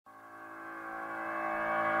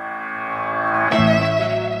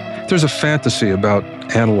There's a fantasy about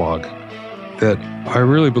analog that I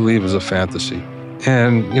really believe is a fantasy.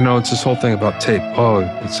 And, it's this whole thing about tape. Oh,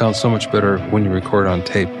 it sounds so much better when you record on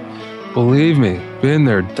tape. Believe me, been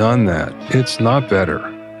there, done that. It's not better.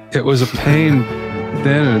 It was a pain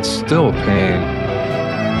then, and it's still a pain.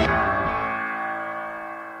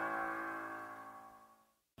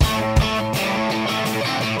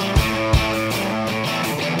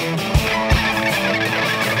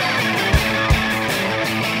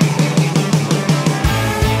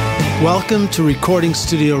 Welcome to Recording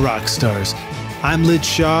Studio Rockstars. I'm Lid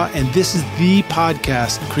Shaw, and this is the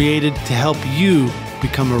podcast created to help you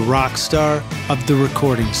become a rock star of the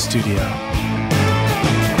recording studio.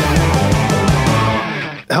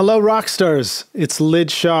 Hello, Rockstars. It's Lid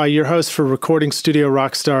Shaw, your host for Recording Studio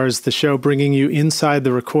Rockstars, the show bringing you inside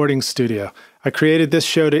the recording studio. I created this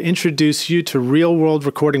show to introduce you to real-world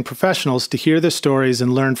recording professionals to hear their stories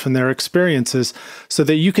and learn from their experiences so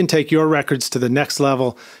that you can take your records to the next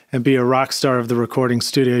level and be a rock star of the recording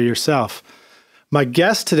studio yourself. My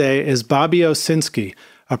guest today is Bobby Owsinski,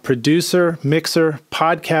 a producer, mixer,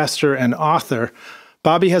 podcaster, and author.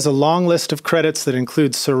 Bobby has a long list of credits that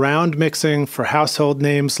include surround mixing for household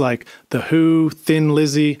names like The Who, Thin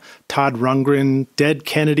Lizzy, Todd Rungren, Dead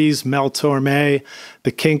Kennedys, Mel Torm&e,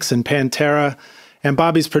 the Kinks, and Pantera. And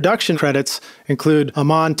Bobby's production credits include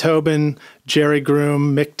Amon Tobin, Gerry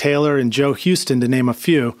Groom, Mick Taylor, and Joe Houston, to name a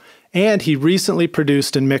few. And he recently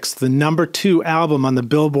produced and mixed the #2 album on the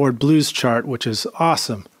Billboard Blues chart, which is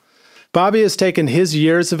awesome. Bobby has taken his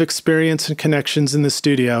years of experience and connections in the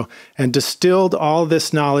studio and distilled all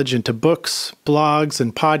this knowledge into books, blogs,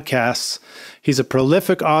 and podcasts. He's a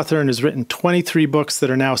prolific author and has written 23 books that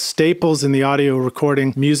are now staples in the audio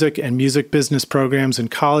recording, music, and music business programs in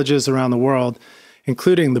colleges around the world,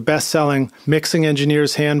 including the best-selling Mixing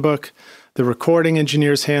Engineer's Handbook, the Recording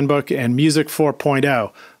Engineer's Handbook, and Music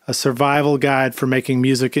 4.0, a survival guide for making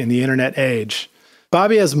music in the internet age.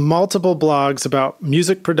 Bobby has multiple blogs about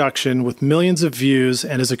music production with millions of views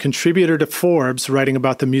and is a contributor to Forbes writing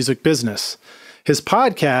about the music business. His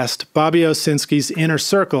podcast, Bobby Owsinski's Inner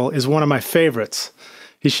Circle, is one of my favorites.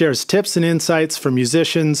 He shares tips and insights for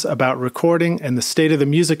musicians about recording and the state of the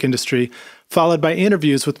music industry, followed by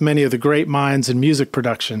interviews with many of the great minds in music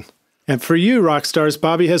production. And for you, rockstars,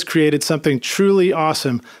 Bobby has created something truly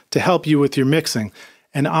awesome to help you with your mixing,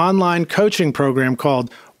 an online coaching program called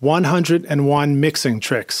 101 Mixing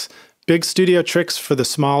Tricks, big studio tricks for the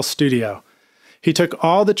small studio. He took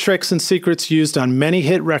all the tricks and secrets used on many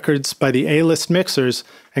hit records by the A-list mixers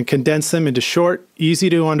and condensed them into short,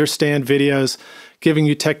 easy-to-understand videos, giving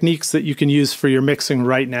you techniques that you can use for your mixing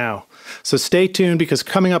right now. So stay tuned, because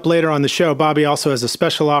coming up later on the show, Bobby also has a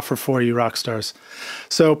special offer for you, rockstars.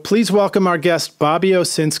 So please welcome our guest, Bobby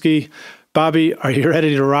Owsinski. Bobby, are you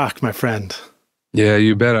ready to rock, my friend? Yeah,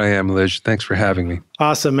 you bet I am, Liz. Thanks for having me.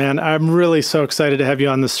 Awesome, man. I'm really so excited to have you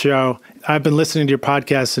on this show. I've been listening to your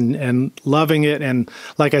podcast and loving it. And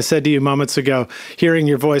like I said to you moments ago, hearing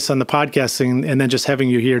your voice on the podcasting and then just having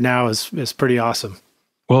you here now is pretty awesome.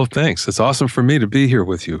 Well, thanks. It's awesome for me to be here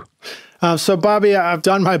with you. So, Bobby, I've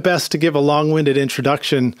done my best to give a long-winded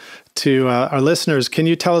introduction to our listeners. Can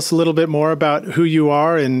you tell us a little bit more about who you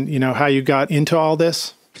are and, how you got into all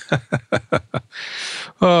this?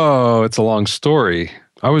 Oh, it's a long story.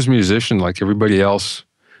 I was a musician like everybody else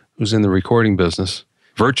who was in the recording business,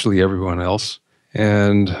 virtually everyone else.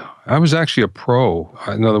 And I was actually a pro.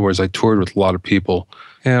 In other words, I toured with a lot of people.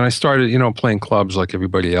 And I started, playing clubs like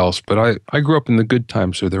everybody else. But I grew up in the good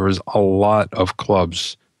times, so there was a lot of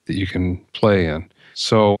clubs that you can play in.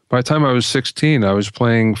 So by the time I was 16, I was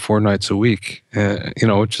playing 4 nights a week,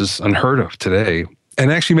 which is unheard of today. And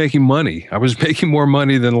actually making money. I was making more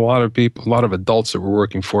money than a lot of people, a lot of adults that were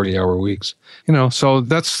working 40-hour weeks. So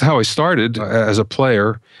that's how I started as a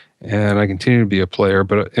player, and I continue to be a player.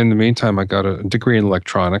 But in the meantime, I got a degree in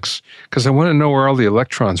electronics because I wanted to know where all the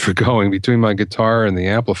electrons were going between my guitar and the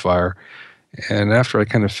amplifier. And after I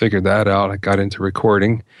kind of figured that out, I got into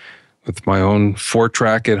recording with my own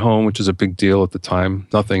 4-track at home, which is a big deal at the time.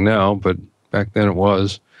 Nothing now, but back then it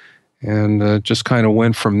was. And just kind of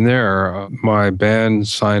went from there. My band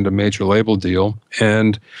signed a major label deal.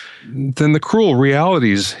 And then the cruel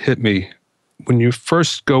realities hit me when you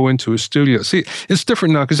first go into a studio. See, it's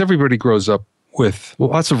different now because everybody grows up with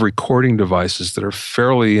lots of recording devices that are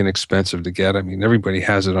fairly inexpensive to get. I mean, everybody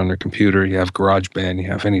has it on their computer. You have GarageBand, you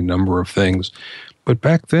have any number of things. But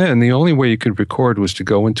back then, the only way you could record was to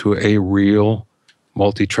go into a real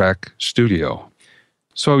multi-track studio.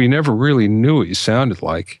 So you never really knew what you sounded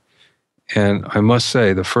like. And I must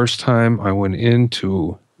say, the first time I went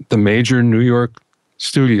into the major New York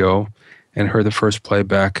studio and heard the first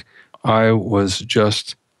playback, I was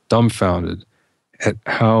just dumbfounded at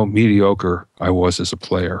how mediocre I was as a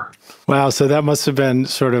player. Wow, so that must have been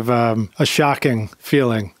sort of a shocking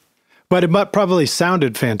feeling. But it probably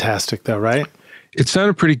sounded fantastic though, right? It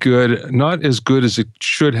sounded pretty good, not as good as it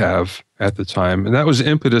should have at the time. And that was the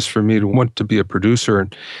impetus for me to want to be a producer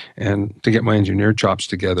and to get my engineer chops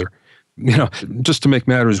together. You know, just to make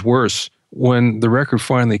matters worse, when the record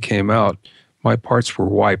finally came out, my parts were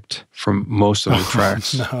wiped from most of the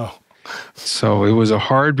tracks. No. So it was a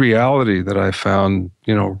hard reality that I found,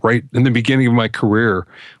 you know, right in the beginning of my career,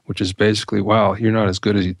 which is basically, wow, you're not as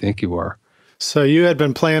good as you think you are. So you had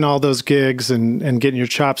been playing all those gigs and getting your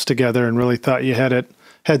chops together and really thought you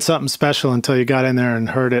had something special until you got in there and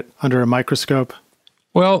heard it under a microscope?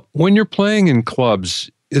 Well, when you're playing in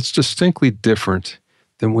clubs, it's distinctly different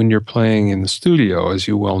than when you're playing in the studio, as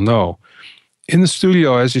you well know. In the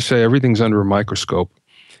studio, as you say, everything's under a microscope,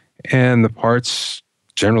 and the parts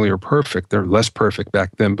generally are perfect. They're less perfect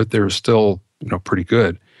back then, but they're still, you know, pretty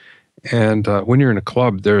good. And when you're in a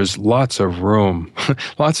club, there's lots of room,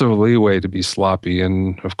 lots of leeway to be sloppy.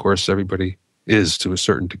 And of course, everybody is to a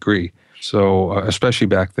certain degree. So especially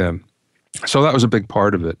back then. So that was a big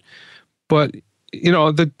part of it. But, you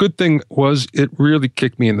know, the good thing was it really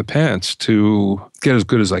kicked me in the pants to get as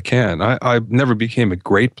good as I can. I never became a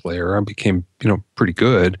great player. I became, you know, pretty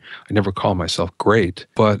good. I never called myself great,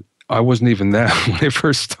 but I wasn't even that when I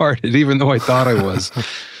first started, even though I thought I was.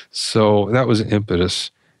 So that was an impetus.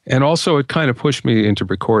 And also it kind of pushed me into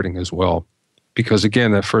recording as well, because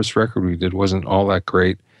again, that first record we did wasn't all that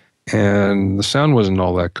great, and the sound wasn't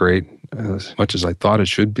all that great as much as I thought it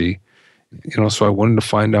should be. You know, so I wanted to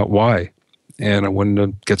find out why, and I wanted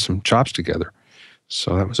to get some chops together.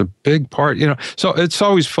 So that was a big part, you know. So it's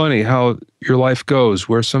always funny how your life goes,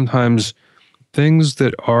 where sometimes things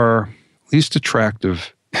that are least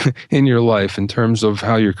attractive in your life in terms of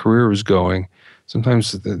how your career is going,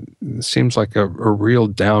 sometimes it seems like a real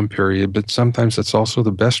down period, but sometimes that's also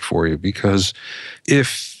the best for you, because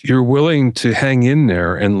if you're willing to hang in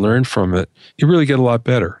there and learn from it, you really get a lot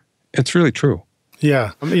better. It's really true.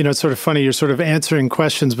 Yeah. You know, it's sort of funny. You're sort of answering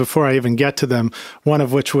questions before I even get to them, one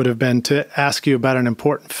of which would have been to ask you about an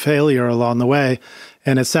important failure along the way.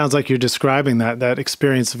 And it sounds like you're describing that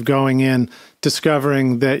experience of going in,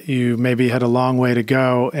 discovering that you maybe had a long way to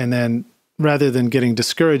go, and then rather than getting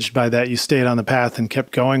discouraged by that, you stayed on the path and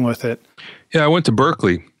kept going with it. Yeah, I went to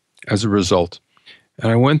Berkeley as a result.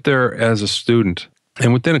 And I went there as a student.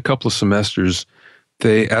 And within a couple of semesters,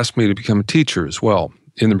 they asked me to become a teacher as well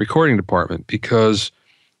in the recording department, because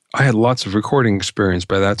I had lots of recording experience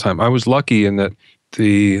by that time. I was lucky in that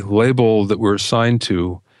the label that we're assigned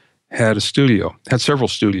to had a studio, had several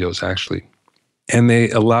studios actually. And they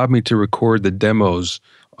allowed me to record the demos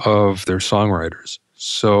of their songwriters.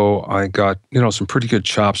 So I got, you know, some pretty good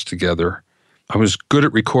chops together. I was good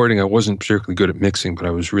at recording. I wasn't particularly good at mixing, but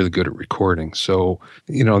I was really good at recording. So,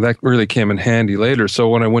 you know, that really came in handy later. So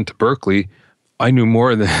when I went to Berkeley, I knew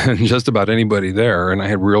more than just about anybody there, and I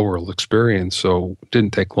had real-world experience. So it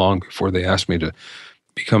didn't take long before they asked me to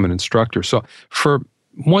become an instructor. So for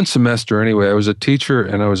one semester anyway, I was a teacher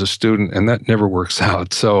and I was a student, and that never works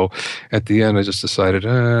out. So at the end, I just decided,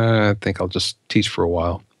 I think I'll just teach for a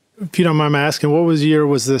while. If you don't mind my asking, what year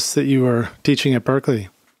was this that you were teaching at Berkeley?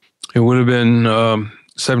 It would have been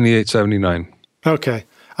 78, 79. Okay.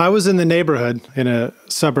 I was in the neighborhood in a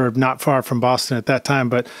suburb not far from Boston at that time,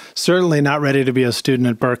 but certainly not ready to be a student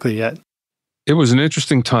at Berkeley yet. It was an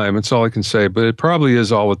interesting time. That's all I can say, but it probably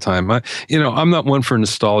is all the time. I'm not one for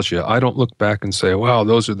nostalgia. I don't look back and say, wow,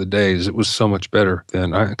 those are the days. It was so much better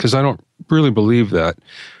then, because I don't really believe that.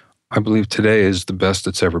 I believe today is the best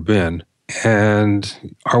it's ever been.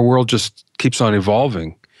 And our world just keeps on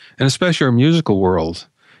evolving, and especially our musical world,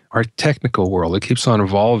 our technical world, it keeps on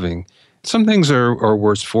evolving. Some things are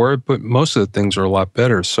worse for it, but most of the things are a lot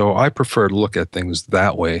better. So I prefer to look at things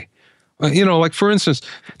that way. You know, like for instance,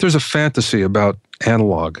 there's a fantasy about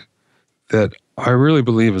analog that I really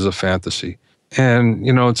believe is a fantasy. And,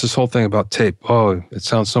 you know, it's this whole thing about tape. Oh, it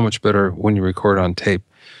sounds so much better when you record on tape.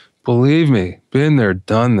 Believe me, been there,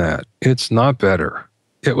 done that. It's not better.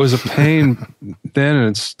 It was a pain then, and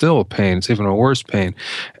it's still a pain. It's even a worse pain.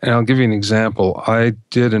 And I'll give you an example. I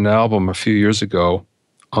did an album a few years ago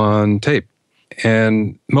on tape,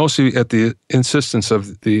 and mostly at the insistence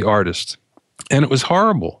of the artist. And it was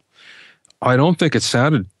horrible. I don't think it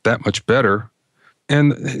sounded that much better.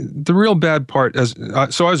 And the real bad part,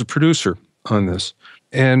 so I was a producer on this.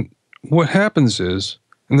 And what happens is,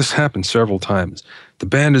 and this happened several times, the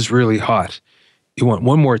band is really hot. You want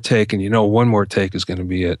one more take, and you know one more take is going to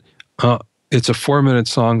be it. It's a 4-minute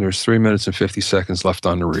song. There's 3 minutes and 50 seconds left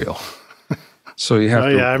on the reel. So you have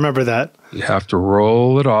I remember that. You have to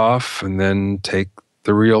roll it off and then take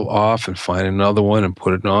the reel off and find another one and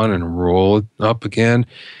put it on and roll it up again.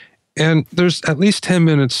 And there's at least 10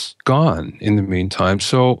 minutes gone in the meantime.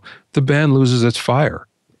 So the band loses its fire.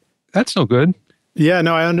 That's no good. Yeah,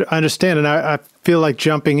 no, I understand. And I feel like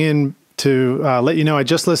jumping in to let you know, I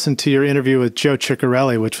just listened to your interview with Joe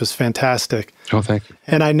Ciccarelli, which was fantastic. Oh, thank you.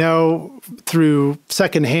 And I know through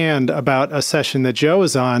secondhand about a session that Joe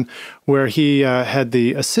was on where he had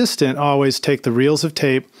the assistant always take the reels of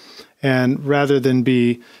tape, and rather than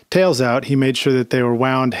be tails out, he made sure that they were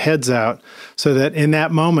wound heads out, so that in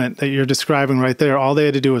that moment that you're describing right there, all they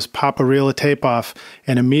had to do was pop a reel of tape off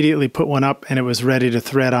and immediately put one up, and it was ready to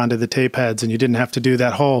thread onto the tape heads. And you didn't have to do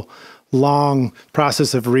that whole long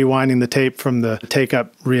process of rewinding the tape from the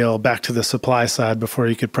take-up reel back to the supply side before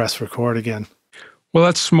you could press record again. Well,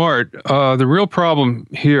 that's smart. The real problem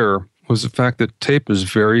here was the fact that tape is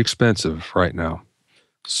very expensive right now.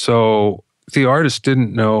 So the artist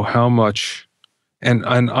didn't know how much, and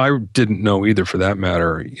I didn't know either for that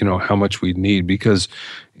matter, how much we'd need, because,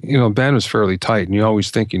 the band was fairly tight and you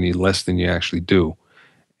always think you need less than you actually do.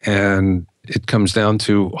 And it comes down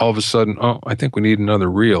to all of a sudden, I think we need another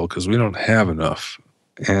reel because we don't have enough.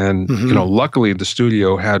 And, luckily the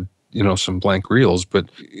studio had, some blank reels, but,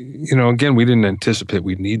 again, we didn't anticipate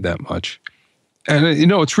we'd need that much. And,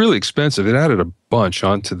 it's really expensive. It added a bunch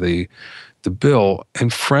onto the bill.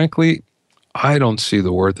 And frankly, I don't see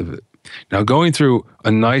the worth of it. Now, going through a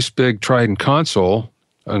nice big Trident console,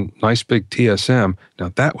 a nice big TSM,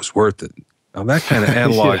 now that was worth it. Now that kind of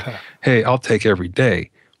analog, hey, I'll take every day.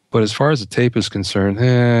 But as far as the tape is concerned,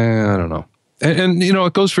 I don't know. And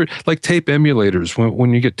it goes for like tape emulators.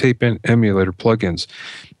 When you get tape emulator plugins,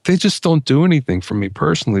 they just don't do anything for me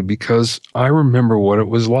personally, because I remember what it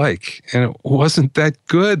was like. And it wasn't that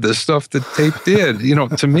good, the stuff that tape did,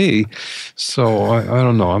 to me. So I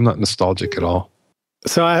don't know. I'm not nostalgic at all.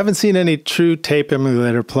 So I haven't seen any true tape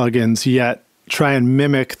emulator plugins yet try and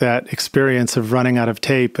mimic that experience of running out of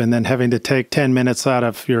tape and then having to take 10 minutes out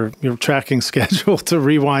of your tracking schedule to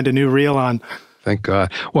rewind a new reel on. Thank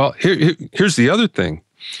God. Well, here's the other thing.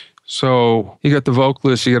 So you got the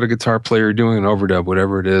vocalist, you got a guitar player doing an overdub,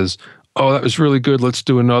 whatever it is. Oh, that was really good. Let's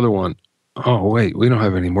do another one. Oh, wait, we don't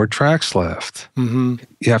have any more tracks left. Mm-hmm.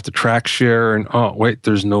 You have to track share, and wait,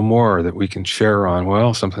 there's no more that we can share on.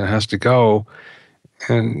 Well, something has to go.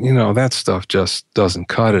 And, that stuff just doesn't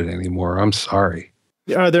cut it anymore. I'm sorry.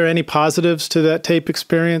 Are there any positives to that tape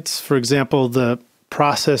experience? For example, the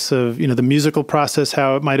process of, the musical process,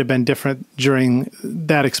 how it might have been different during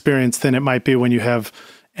that experience than it might be when you have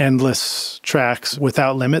endless tracks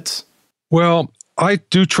without limits? Well, I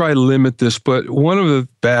do try to limit this, but one of the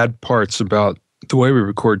bad parts about the way we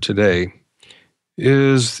record today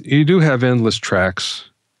is you do have endless tracks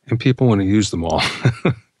and people want to use them all.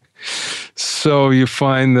 So you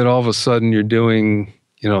find that all of a sudden you're doing,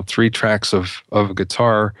 3 tracks of a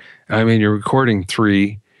guitar. You're recording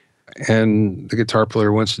 3, and the guitar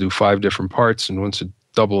player wants to do 5 different parts and wants to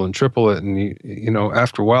double and triple it. And,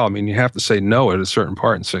 after a while, you have to say no at a certain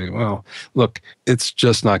part and say, well, look, it's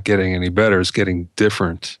just not getting any better. It's getting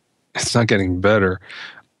different. It's not getting better.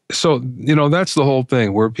 So, that's the whole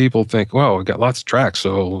thing where people think, well, we've got lots of tracks,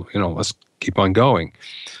 so, let's keep on going.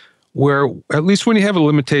 Where at least when you have a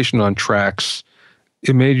limitation on tracks,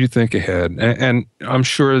 it made you think ahead. And I'm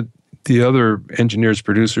sure the other engineers,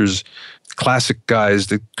 producers, classic guys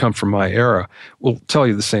that come from my era will tell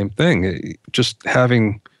you the same thing. Just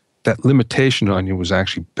having that limitation on you was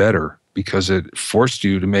actually better, because it forced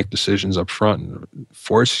you to make decisions up front and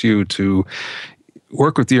forced you to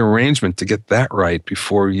work with the arrangement to get that right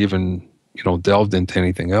before you even, delved into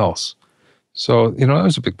anything else. So, that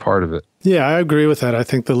was a big part of it. Yeah, I agree with that. I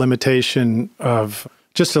think the limitation of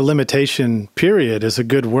just a limitation period is a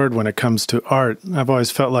good word when it comes to art. I've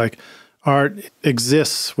always felt like art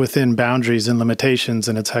exists within boundaries and limitations,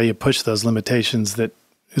 and it's how you push those limitations that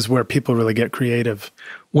is where people really get creative.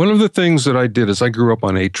 One of the things that I did is I grew up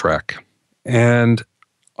on 8-track, and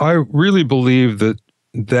I really believe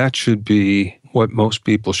that should be what most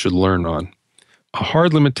people should learn on. A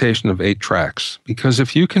hard limitation of 8 tracks, because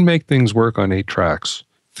if you can make things work on 8 tracks,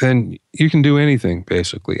 then you can do anything,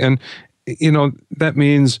 basically. And, that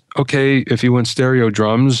means, okay, if you want stereo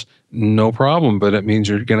drums, no problem, but it means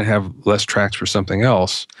you're going to have less tracks for something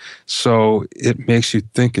else. So it makes you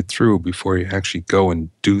think it through before you actually go and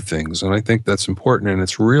do things. And I think that's important, and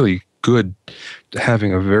it's really good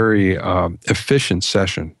having a very efficient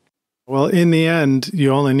session. Well, in the end,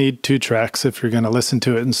 you only need 2 tracks if you're going to listen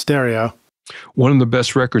to it in stereo. One of the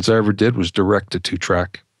best records I ever did was direct to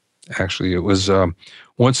 2-track. Actually, it was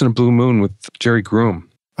Once in a Blue Moon with Gerry Groom.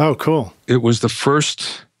 Oh, cool. It was the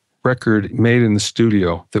first record made in the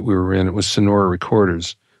studio that we were in. It was Sonora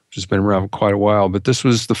Recorders, which has been around quite a while, but this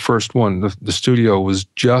was the first one. The studio was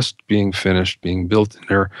just being finished, being built, and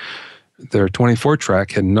their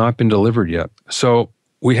 24-track had not been delivered yet. So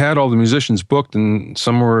we had all the musicians booked, and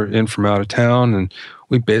some were in from out of town, and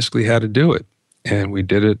we basically had to do it. And we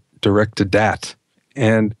did it direct to DAT.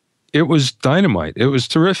 And it was dynamite. It was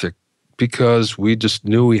terrific because we just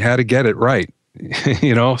knew we had to get it right.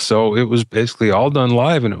 So it was basically all done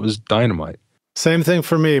live, and it was dynamite. Same thing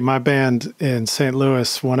for me. My band in St.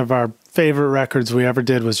 Louis, one of our favorite records we ever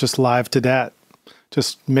did was just live to DAT.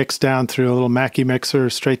 Just mixed down through a little Mackie mixer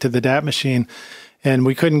straight to the DAT machine. And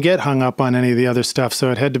we couldn't get hung up on any of the other stuff,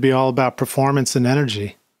 so it had to be all about performance and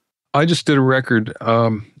energy. I just did a record,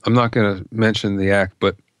 I'm not going to mention the act,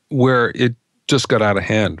 but where it just got out of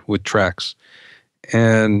hand with tracks.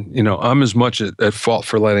 And, I'm as much at fault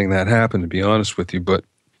for letting that happen, to be honest with you. But,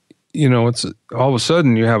 it's all of a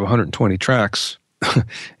sudden you have 120 tracks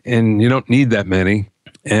and you don't need that many.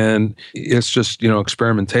 And it's just,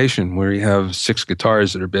 experimentation where you have 6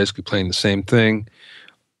 guitars that are basically playing the same thing.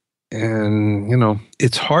 And,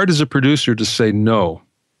 it's hard as a producer to say no,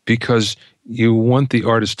 because you want the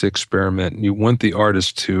artist to experiment. You want the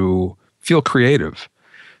artist to feel creative.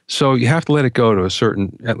 So you have to let it go to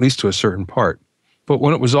at least to a certain part. But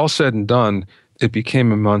when it was all said and done, it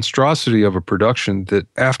became a monstrosity of a production that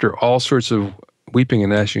after all sorts of weeping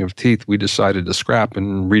and gnashing of teeth, we decided to scrap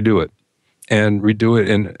and redo it. And redo it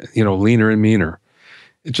in, leaner and meaner.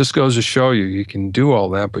 It just goes to show you can do all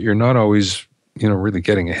that, but you're not always, really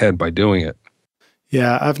getting ahead by doing it.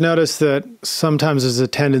 Yeah, I've noticed that sometimes there's a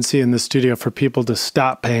tendency in the studio for people to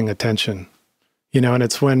stop paying attention. And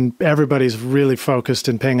it's when everybody's really focused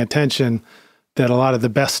and paying attention that a lot of the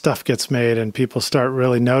best stuff gets made, and people start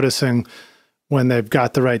really noticing when they've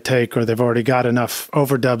got the right take or they've already got enough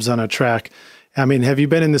overdubs on a track. I mean, have you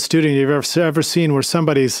been in the studio and you've ever seen where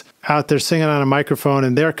somebody's out there singing on a microphone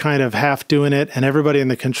and they're kind of half doing it, and everybody in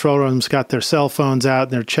the control room's got their cell phones out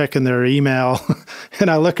and they're checking their email? And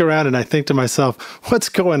I look around and I think to myself, what's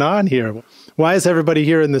going on here? Why is everybody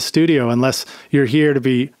here in the studio unless you're here to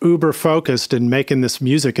be uber focused and making this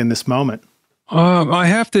music in this moment? I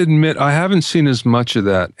have to admit, I haven't seen as much of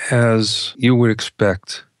that as you would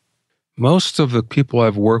expect. Most of the people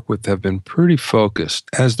I've worked with have been pretty focused,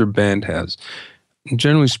 as their band has. And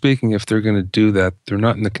generally speaking, if they're going to do that, they're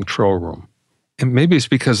not in the control room. And maybe it's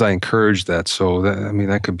because I encourage that, so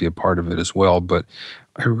that could be a part of it as well. But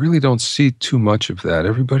I really don't see too much of that.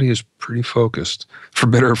 Everybody is pretty focused, for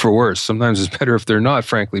better or for worse. Sometimes it's better if they're not,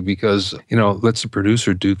 frankly, because, lets the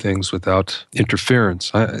producer do things without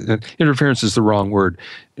interference. Interference is the wrong word.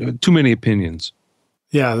 Too many opinions.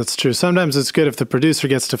 Yeah, that's true. Sometimes it's good if the producer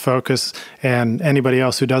gets to focus, and anybody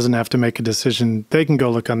else who doesn't have to make a decision, they can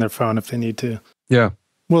go look on their phone if they need to. Yeah.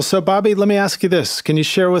 Well, so Bobby, let me ask you this. Can you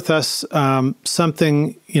share with us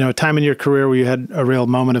something, a time in your career where you had a real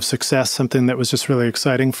moment of success, something that was just really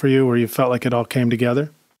exciting for you, where you felt like it all came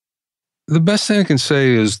together? The best thing I can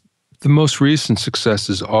say is the most recent success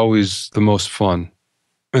is always the most fun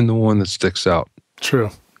and the one that sticks out. True.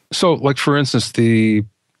 So, like, for instance, the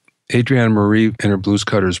Adrian Marie and her Blues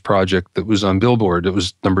Cutters project that was on Billboard, it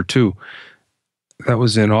was number 2. That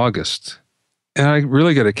was in August. And I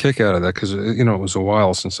really got a kick out of that because, it was a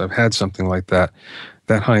while since I've had something like that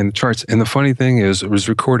high in the charts. And the funny thing is, it was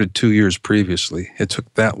recorded 2 years previously. It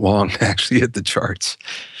took that long to actually hit the charts.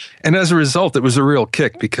 And as a result, it was a real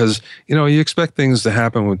kick because, you expect things to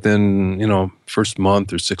happen within, first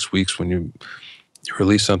month or 6 weeks when you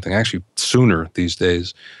release something, actually sooner these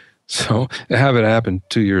days. So to have it happen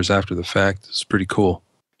 2 years after the fact is pretty cool.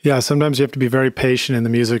 Yeah, sometimes you have to be very patient in the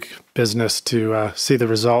music business to see the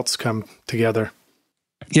results come together.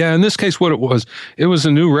 Yeah, in this case, what it was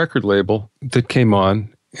a new record label that came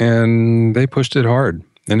on, and they pushed it hard,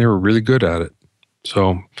 and they were really good at it.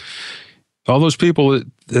 So all those people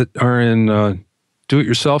that are in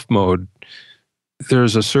do-it-yourself mode,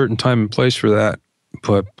 there's a certain time and place for that.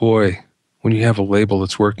 But boy, when you have a label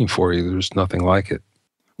that's working for you, there's nothing like it.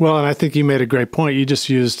 Well, and I think you made a great point. You just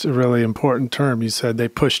used a really important term. You said they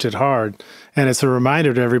pushed it hard. And it's a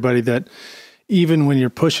reminder to everybody that even when you're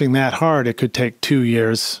pushing that hard, it could take 2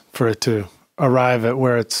 years for it to arrive at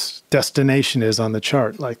where its destination is on the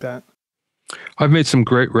chart like that. I've made some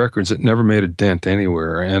great records that never made a dent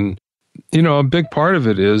anywhere. And, a big part of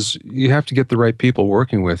it is you have to get the right people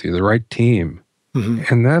working with you, the right team.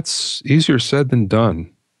 Mm-hmm. And that's easier said than done.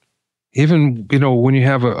 Even, when you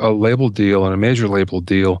have a label deal and a major label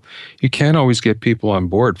deal, you can't always get people on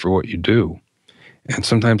board for what you do. And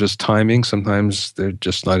sometimes it's timing. Sometimes they're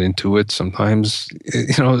just not into it. Sometimes,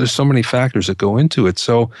 there's so many factors that go into it.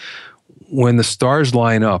 So when the stars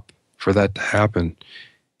line up for that to happen,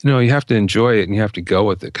 you have to enjoy it and you have to go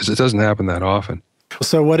with it because it doesn't happen that often.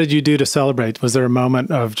 So what did you do to celebrate? Was there a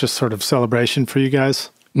moment of just sort of celebration for you guys?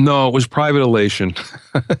 No, it was private elation.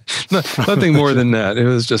 Nothing more than that. It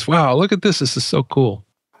was just, wow, look at this. This is so cool.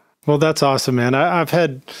 Well, that's awesome, man. I've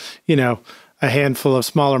had, a handful of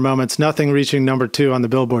smaller moments, nothing reaching number 2 on the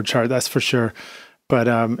Billboard chart, that's for sure. But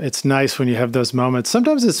it's nice when you have those moments.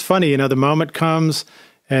 Sometimes it's funny, the moment comes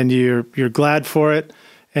and you're glad for it.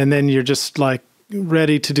 And then you're just like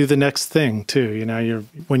ready to do the next thing too.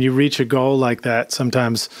 When you reach a goal like that,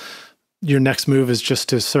 sometimes your next move is just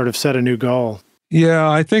to sort of set a new goal. Yeah,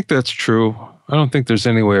 I think that's true. I don't think there's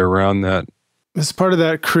any way around that. It's part of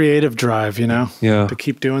that creative drive, Yeah. to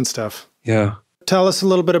keep doing stuff. Yeah. Tell us a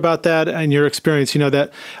little bit about that and your experience.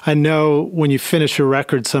 That I know when you finish a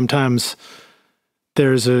record, sometimes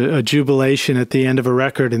there's a jubilation at the end of a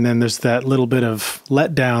record, and then there's that little bit of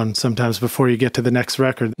letdown sometimes before you get to the next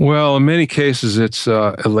record. Well, in many cases, it's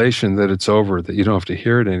elation that it's over, that you don't have to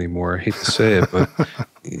hear it anymore. I hate to say it, but,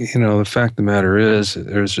 the fact of the matter is,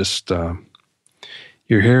 there's just,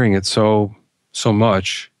 you're hearing it so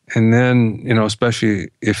much. And then, especially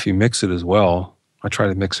if you mix it as well, I try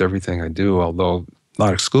to mix everything I do, although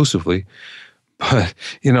not exclusively. But,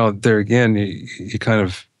 there again, you kind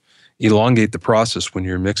of elongate the process when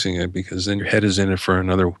you're mixing it because then your head is in it for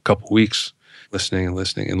another couple of weeks, listening and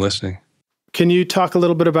listening and listening. Can you talk a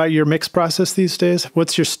little bit about your mix process these days?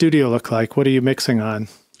 What's your studio look like? What are you mixing on?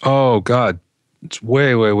 Oh, God. It's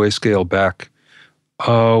way, way, way scaled back.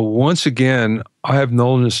 Once again, I have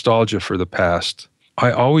no nostalgia for the past.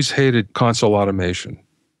 I always hated console automation.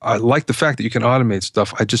 I like the fact that you can automate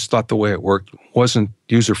stuff. I just thought the way it worked wasn't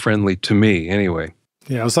user-friendly to me anyway.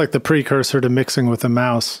 Yeah, it was like the precursor to mixing with a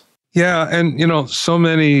mouse. Yeah, and so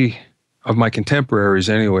many of my contemporaries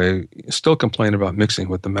anyway still complain about mixing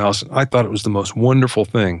with the mouse. I thought it was the most wonderful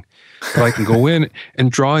thing. That I can go in and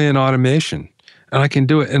draw in automation, and I can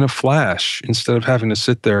do it in a flash instead of having to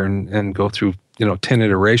sit there and go through 10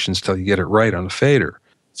 iterations till you get it right on a fader.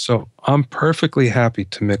 So I'm perfectly happy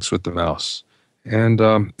to mix with the mouse. And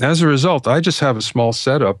as a result, I just have a small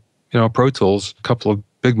setup, Pro Tools, a couple of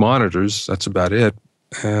big monitors, that's about it.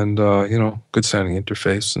 And, good sounding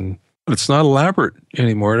interface. And it's not elaborate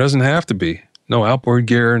anymore. It doesn't have to be. No outboard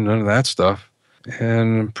gear, none of that stuff.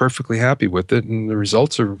 And I'm perfectly happy with it. And the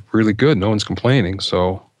results are really good. No one's complaining.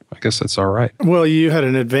 So I guess that's all right. Well, you had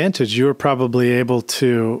an advantage. You were probably able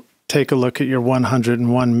to take a look at your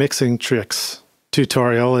 101 mixing tricks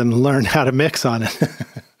tutorial and learn how to mix on it.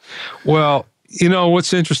 Well,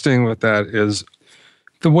 what's interesting with that is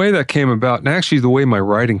the way that came about, and actually the way my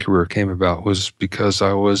writing career came about was because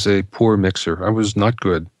I was a poor mixer. I was not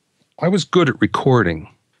good. I was good at recording,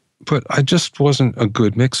 but I just wasn't a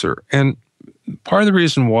good mixer. And part of the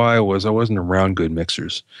reason why was I wasn't around good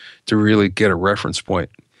mixers to really get a reference point.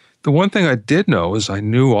 The one thing I did know is I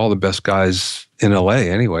knew all the best guys in LA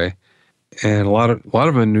anyway, and a lot of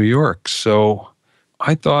them in New York. So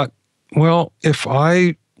I thought, well, if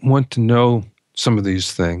I want to know some of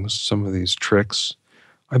these things, some of these tricks,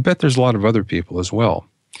 I bet there's a lot of other people as well.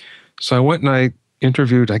 So I went and I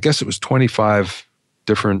interviewed, I guess it was 25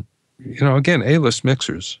 different, again, A-list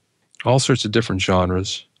mixers, all sorts of different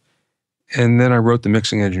genres. And then I wrote the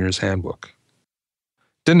Mixing Engineer's Handbook.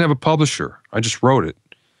 Didn't have a publisher. I just wrote it.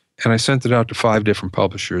 And I sent it out to 5 different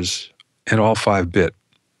publishers, and all 5 bit.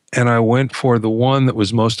 And I went for the one that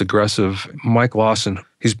was most aggressive, Mike Lawson.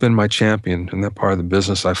 He's been my champion in that part of the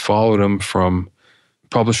business. I followed him from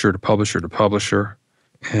publisher to publisher to publisher.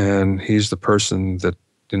 And he's the person that,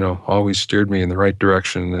 always steered me in the right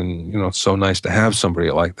direction. And, it's so nice to have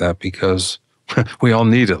somebody like that because we all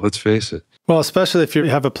need it, let's face it. Well, especially if you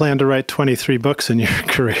have a plan to write 23 books in your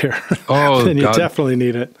career, then you definitely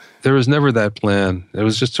need it. There was never that plan. It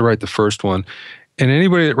was just to write the first one. And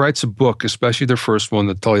anybody that writes a book, especially their first one,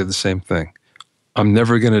 they'll tell you the same thing. I'm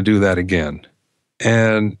never going to do that again.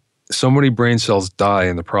 And so many brain cells die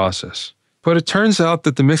in the process. But it turns out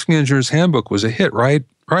that the Mixing Engineer's Handbook was a hit right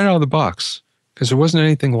out of the box because there wasn't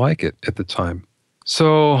anything like it at the time.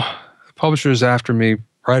 So the publisher's after me,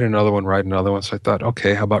 write another one. So I thought,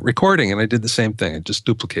 okay, how about recording? And I did the same thing. I just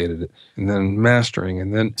duplicated it. And then mastering.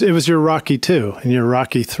 And then it was your Rocky 2 and your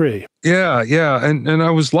Rocky 3. Yeah. And I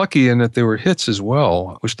was lucky in that they were hits as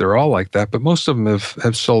well, which they're all like that. But most of them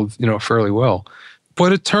have sold, fairly well.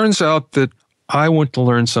 But it turns out that I want to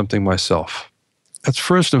learn something myself. That's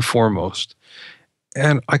first and foremost.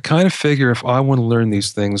 And I kind of figure if I want to learn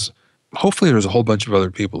these things, hopefully there's a whole bunch of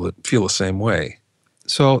other people that feel the same way.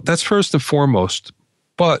 So that's first and foremost.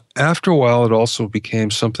 But after a while, it also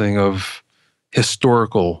became something of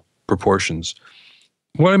historical proportions.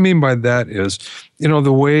 What I mean by that is,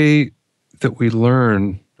 the way that we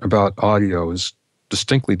learn about audio is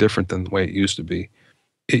distinctly different than the way it used to be.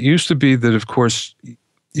 It used to be that, of course,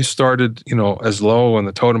 you started, as low on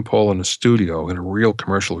the totem pole in a studio, in a real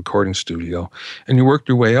commercial recording studio, and you worked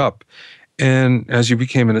your way up. And as you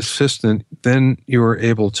became an assistant, then you were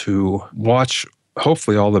able to watch,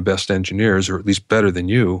 hopefully, all the best engineers, or at least better than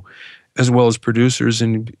you, as well as producers,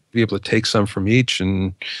 and be able to take some from each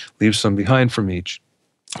and leave some behind from each.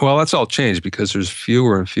 Well, that's all changed because there's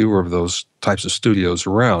fewer and fewer of those types of studios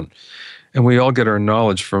around. And we all get our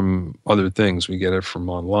knowledge from other things. We get it from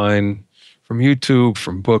online, from YouTube,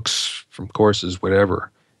 from books, from courses,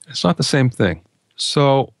 whatever. It's not the same thing.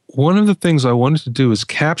 So one of the things I wanted to do is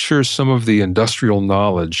capture some of the industrial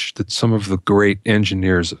knowledge that some of the great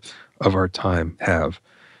engineers of our time have.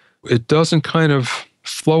 It doesn't kind of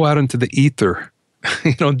flow out into the ether,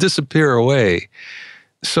 disappear away.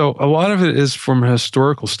 So a lot of it is from a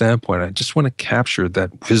historical standpoint. I just want to capture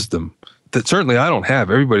that wisdom that certainly I don't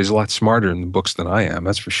have. Everybody's a lot smarter in the books than I am,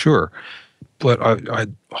 that's for sure. But I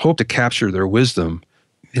hope to capture their wisdom,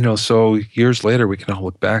 so years later we can all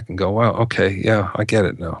look back and go, wow, okay, yeah, I get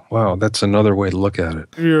it now. Wow, that's another way to look at it.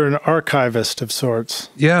 You're an archivist of sorts.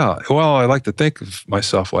 Yeah, well, I like to think of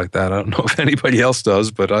myself like that. I don't know if anybody else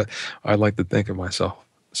does, but I like to think of myself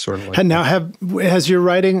sort of like and that. Now, has your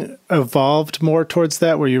writing evolved more towards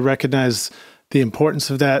that, where you recognize the importance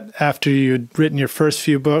of that after you'd written your first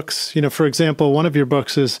few books? For example, one of your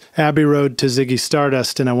books is Abbey Road to Ziggy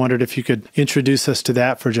Stardust, and I wondered if you could introduce us to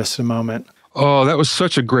that for just a moment. Oh, that was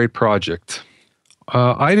such a great project.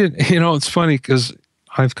 I didn't, it's funny because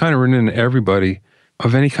I've kind of run into everybody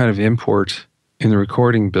of any kind of import in the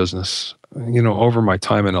recording business, over my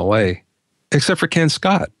time in LA, except for Ken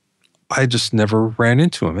Scott. I just never ran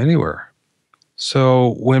into him anywhere.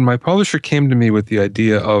 So when my publisher came to me with the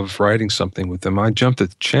idea of writing something with him, I jumped at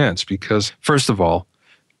the chance because, first of all,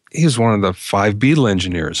 he's one of the 5 Beatle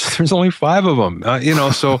engineers. There's only 5 of them,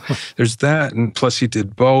 so there's that. And plus he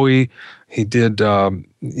did Bowie. He did,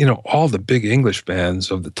 all the big English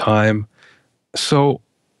bands of the time. So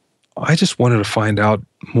I just wanted to find out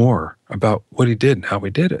more about what he did and how he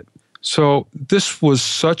did it. So this was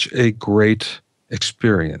such a great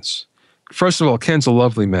experience. First of all, Ken's a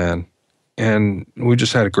lovely man, and we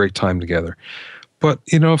just had a great time together. But,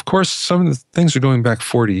 of course, some of the things are going back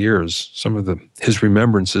 40 years, some of his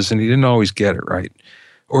remembrances, and he didn't always get it right.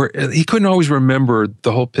 Or he couldn't always remember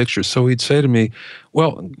the whole picture. So he'd say to me,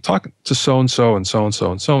 well, talk to so-and-so and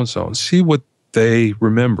so-and-so and so-and-so and see what they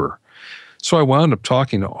remember. So I wound up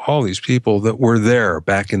talking to all these people that were there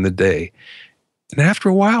back in the day. And after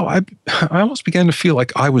a while, I almost began to feel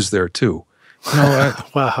like I was there too.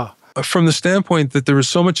 Wow. From the standpoint that there was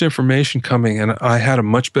so much information coming and I had a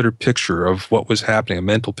much better picture of what was happening, a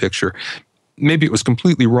mental picture. Maybe it was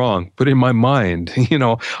completely wrong, but in my mind,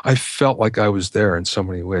 I felt like I was there in so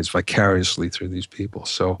many ways, vicariously through these people.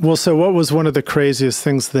 So what was one of the craziest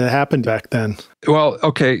things that happened back then? Well,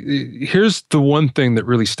 okay, here's the one thing that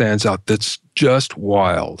really stands out that's just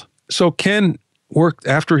wild. So Ken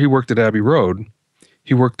after he worked at Abbey Road,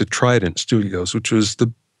 he worked at Trident Studios, which was the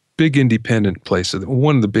big independent place,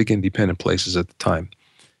 one of the big independent places at the time.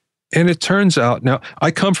 And it turns out, now,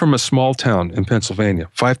 I come from a small town in Pennsylvania,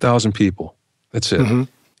 5,000 people. That's it. Mm-hmm.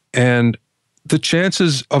 And the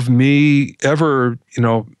chances of me ever,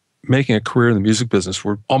 making a career in the music business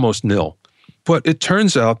were almost nil. But it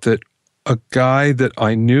turns out that a guy that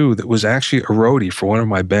I knew that was actually a roadie for one of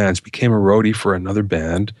my bands became a roadie for another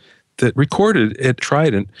band that recorded at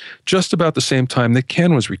Trident just about the same time that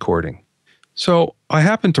Ken was recording. So I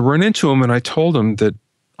happened to run into him and I told him that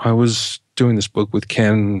I was doing this book with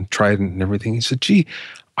Ken, Trident and everything. He said, gee,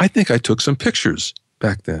 I think I took some pictures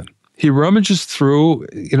back then. He rummages through,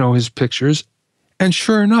 his pictures, and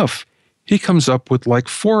sure enough, he comes up with like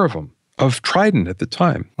 4 of them of Trident at the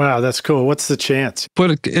time. Wow, that's cool. What's the chance?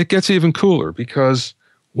 But it gets even cooler because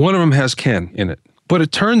one of them has Ken in it. But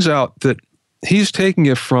it turns out that he's taking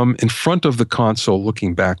it from in front of the console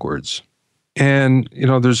looking backwards. And,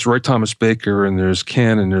 there's Roy Thomas Baker and there's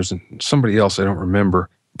Ken and there's somebody else I don't remember.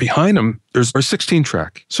 Behind him, there's a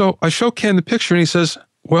 16-track. So I show Ken the picture and he says,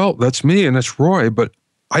 well, that's me and that's Roy, but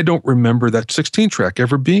I don't remember that 16-track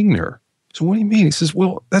ever being there. So what do you mean? He says,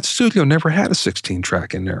 well, that studio never had a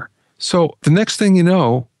 16-track in there. So the next thing you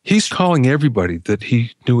know, he's calling everybody that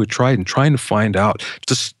he knew at Trident, trying to find out,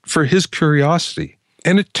 just for his curiosity.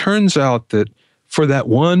 And it turns out that for that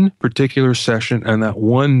one particular session and that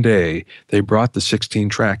one day, they brought the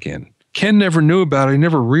 16-track in. Ken never knew about it. He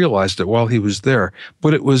never realized it while he was there,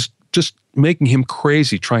 but it was just making him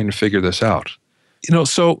crazy trying to figure this out.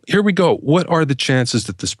 So here we go. What are the chances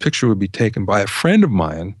that this picture would be taken by a friend of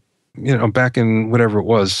mine, back in whatever it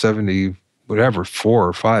was, 70, whatever, 4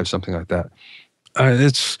 or 5, something like that.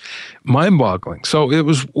 It's mind-boggling. So it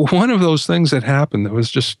was one of those things that happened that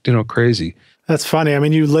was just, crazy. That's funny. I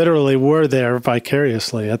mean, you literally were there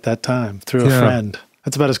vicariously at that time through a friend.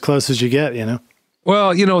 That's about as close as you get,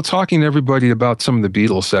 Well, talking to everybody about some of the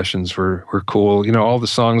Beatles sessions were cool. All the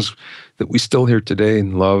songs that we still hear today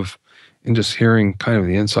and love, and just hearing kind of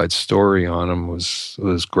the inside story on them was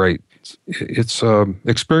great. It's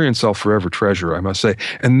experience I'll forever treasure, I must say.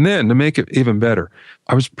 And then to make it even better,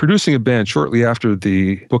 I was producing a band shortly after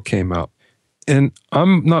the book came out. And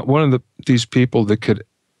I'm not one of these people that could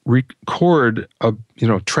record a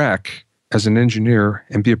track as an engineer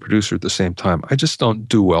and be a producer at the same time. I just don't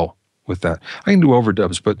do well with that. I can do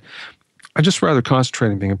overdubs, but I just rather concentrate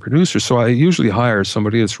on being a producer. So I usually hire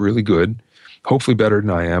somebody that's really good, hopefully better than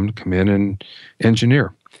I am, to come in and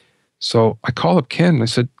engineer. So I called up Ken and I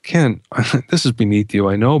said, Ken, this is beneath you,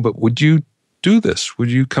 I know, but would you do this? Would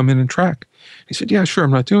you come in and track? He said, yeah, sure,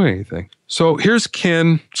 I'm not doing anything. So here's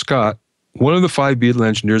Ken Scott, one of the 5 Beatle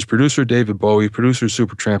engineers, producer David Bowie, producer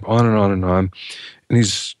Supertramp, on and on and on. And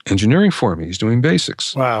he's engineering for me. He's doing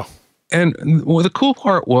basics. Wow. And the cool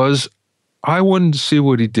part was I wanted to see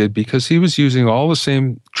what he did because he was using all the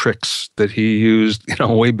same tricks that he used,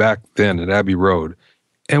 way back then at Abbey Road.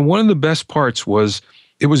 And one of the best parts was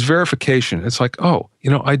it was verification. It's like, oh,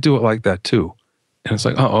 I do it like that too. And it's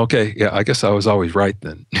like, oh, okay, yeah, I guess I was always right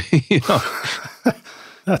then.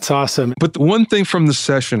 That's awesome. But the one thing from the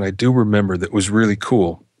session I do remember that was really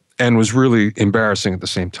cool and was really embarrassing at the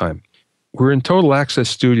same time. We're in Total Access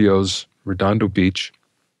Studios, Redondo Beach,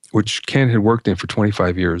 which Ken had worked in for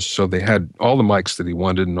 25 years. So they had all the mics that he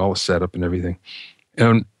wanted and all the setup and everything.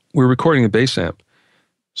 And we're recording a bass amp.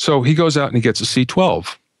 So he goes out and he gets a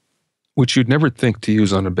C12, which you'd never think to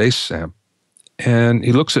use on a bass amp. And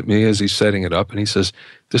he looks at me as he's setting it up and he says,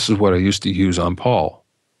 this is what I used to use on Paul,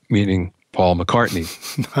 meaning Paul McCartney.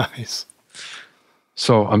 Nice.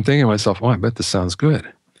 So I'm thinking to myself, oh, I bet this sounds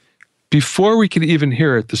good. Before we could even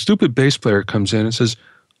hear it, the stupid bass player comes in and says,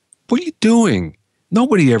 what are you doing?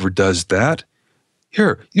 Nobody ever does that.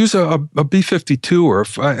 Here, use a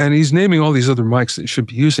B52 and he's naming all these other mics that you should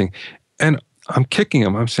be using. And I'm kicking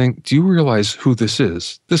him. I'm saying, do you realize who this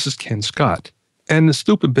is? This is Ken Scott. And the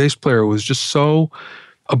stupid bass player was just so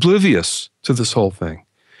oblivious to this whole thing.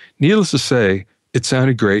 Needless to say, it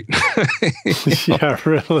sounded great. Yeah,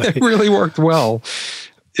 really. It really worked well.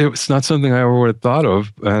 It was not something I ever would have thought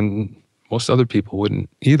of, and most other people wouldn't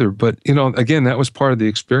either. But, again, that was part of the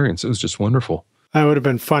experience. It was just wonderful. It would have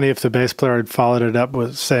been funny if the bass player had followed it up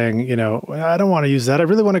with saying, I don't want to use that. I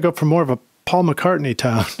really want to go for more of a Paul McCartney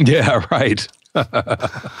tone. Yeah, right.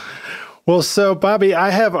 Well, so Bobby,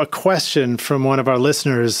 I have a question from one of our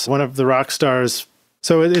listeners, one of the rock stars.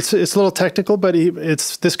 So it's a little technical, but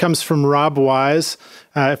this comes from Rob Wise,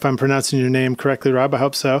 if I'm pronouncing your name correctly, Rob, I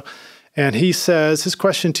hope so. And he says, his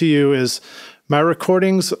question to you is, my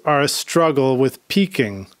recordings are a struggle with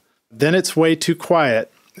peaking. Then it's way too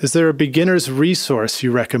quiet. Is there a beginner's resource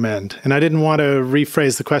you recommend? And I didn't want to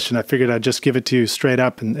rephrase the question. I figured I'd just give it to you straight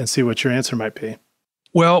up and see what your answer might be.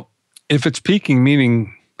 Well, if it's peaking,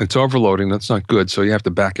 meaning it's overloading, that's not good. So you have to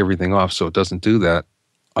back everything off so it doesn't do that.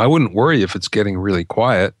 I wouldn't worry if it's getting really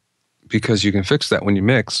quiet because you can fix that when you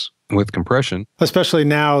mix with compression. Especially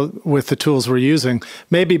now with the tools we're using.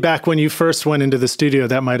 Maybe back when you first went into the studio,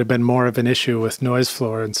 that might have been more of an issue with noise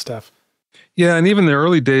floor and stuff. Yeah, and even the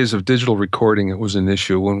early days of digital recording, it was an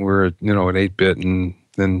issue when we were at 8-bit and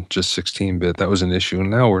then just 16-bit. That was an issue, and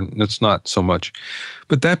now it's not so much.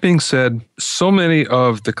 But that being said, so many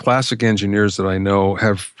of the classic engineers that I know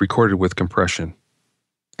have recorded with compression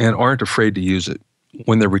and aren't afraid to use it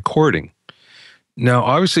when they're recording. Now,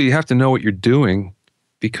 obviously, you have to know what you're doing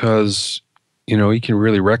because, you can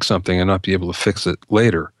really wreck something and not be able to fix it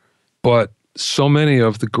later. But so many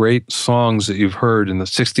of the great songs that you've heard in the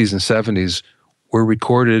 60s and 70s were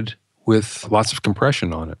recorded with lots of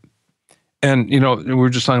compression on it. And, we were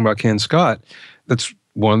just talking about Ken Scott. That's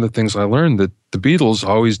one of the things I learned, that the Beatles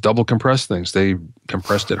always double compress things. They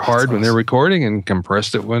compressed it hard when they're recording and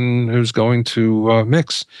compressed it when it was going to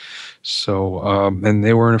mix. So, and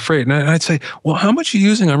they weren't afraid. And I'd say, well, how much are you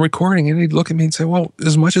using on recording? And he'd look at me and say, well,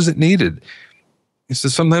 as much as it needed. He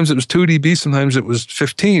says, sometimes it was 2 dB, sometimes it was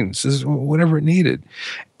 15. He says, well, whatever it needed.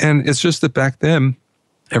 And it's just that back then,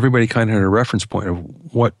 everybody kind of had a reference point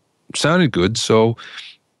of what sounded good. So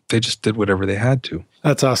they just did whatever they had to.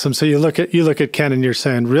 That's awesome. So you look at Ken and you're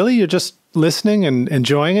saying, really? You're just listening and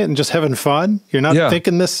enjoying it and just having fun? You're not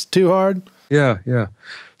thinking this too hard? Yeah.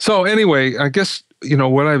 So anyway, I guess,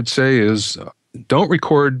 what I would say is don't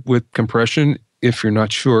record with compression if you're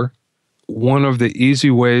not sure. One of the easy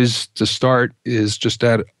ways to start is just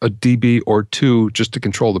add a dB or two just to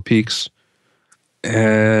control the peaks.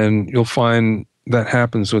 And you'll find that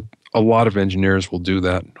happens with a lot of engineers will do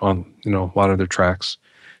that on, a lot of their tracks.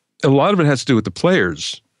 A lot of it has to do with the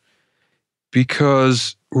players,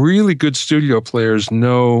 because really good studio players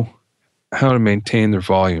know how to maintain their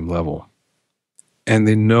volume level. And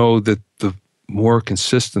they know that the more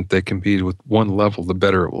consistent they can be with one level, the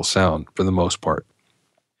better it will sound for the most part.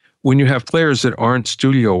 When you have players that aren't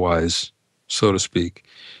studio-wise, so to speak,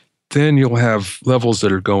 then you'll have levels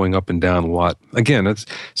that are going up and down a lot. Again,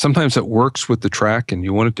 sometimes it works with the track and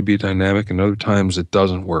you want it to be dynamic, and other times it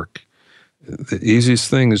doesn't work. The easiest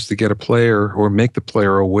thing is to get a player or make the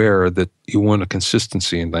player aware that you want a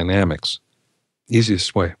consistency in dynamics.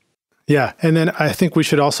 Easiest way. Yeah, and then I think we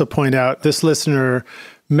should also point out this listener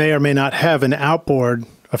may or may not have an outboard,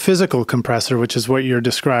 a physical compressor, which is what you're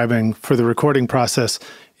describing for the recording process.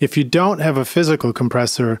 If you don't have a physical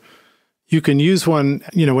compressor, you can use one,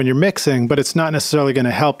 when you're mixing, but it's not necessarily going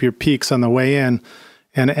to help your peaks on the way in.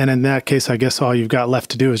 And in that case, I guess all you've got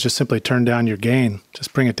left to do is just simply turn down your gain.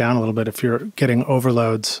 Just bring it down a little bit if you're getting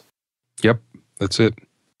overloads. Yep, that's it.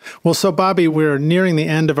 Well, so Bobby, we're nearing the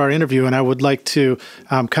end of our interview, and I would like to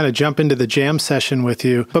kind of jump into the jam session with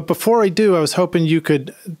you. But before I do, I was hoping you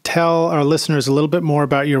could tell our listeners a little bit more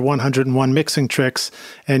about your 101 mixing tricks.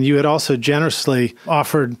 And you had also generously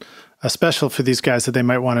offered a special for these guys that they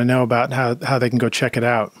might want to know about, and how they can go check it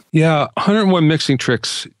out. Yeah, 101 mixing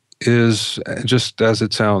tricks is just as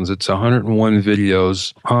it sounds. It's 101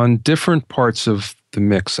 videos on different parts of the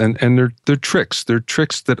mix. And they're tricks. They're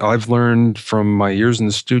tricks that I've learned from my years in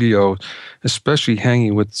the studio, especially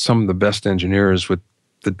hanging with some of the best engineers, with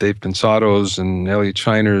the Dave Pensados and Elliot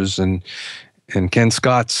Shiners and Ken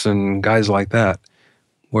Scotts and guys like that,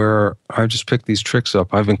 where I just picked these tricks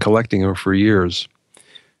up. I've been collecting them for years.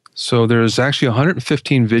 So there's actually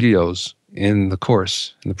 115 videos in the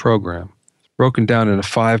course, in the program, broken down into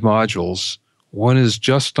 5 modules. One is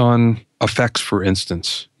just on effects, for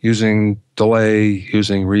instance, using delay,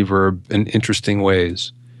 using reverb in interesting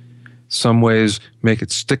ways. Some ways make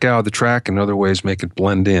it stick out of the track, and other ways make it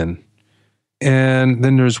blend in. And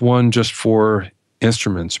then there's one just for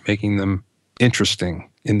instruments, making them interesting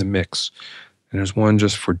in the mix. And there's one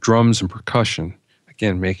just for drums and percussion,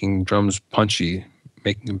 again, making drums punchy,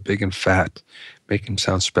 making them big and fat, making them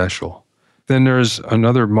sound special. Then there's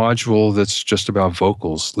another module that's just about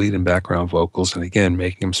vocals, lead and background vocals, and again,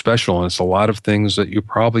 making them special. And it's a lot of things that you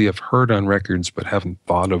probably have heard on records but haven't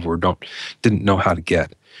thought of or didn't know how to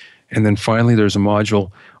get. And then finally, there's a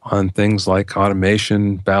module on things like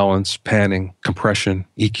automation, balance, panning, compression,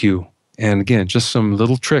 EQ. And again, just some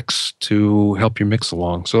little tricks to help your mix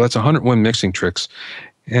along. So that's 101 mixing tricks.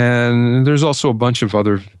 And there's also a bunch of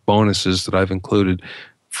other bonuses that I've included.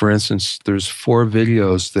 For instance, there's 4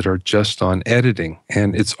 videos that are just on editing,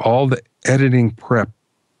 and it's all the editing prep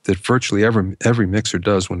that virtually every mixer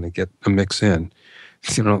does when they get a mix in.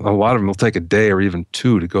 A lot of them will take a day or even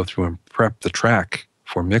 2 to go through and prep the track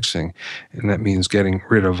for mixing, and that means getting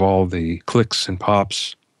rid of all the clicks and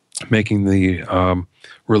pops, making the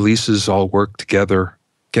releases all work together,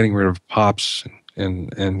 getting rid of pops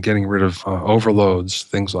and getting rid of overloads,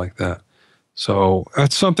 things like that. So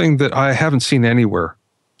that's something that I haven't seen anywhere,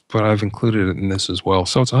 but I've included it in this as well.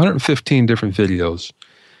 So it's 115 different videos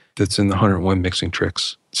that's in the 101 mixing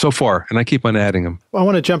tricks so far, and I keep on adding them. I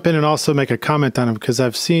want to jump in and also make a comment on them, because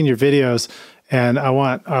I've seen your videos, and I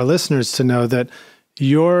want our listeners to know that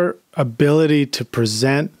your ability to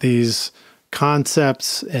present these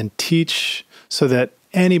concepts and teach so that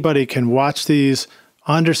anybody can watch these,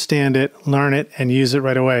 understand it, learn it, and use it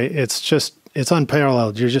right away, it's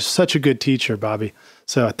unparalleled. You're just such a good teacher, Bobby.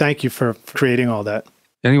 So thank you for creating all that.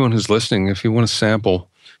 Anyone who's listening, if you want to sample,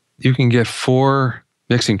 you can get 4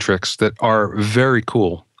 mixing tricks that are very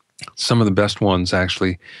cool. Some of the best ones,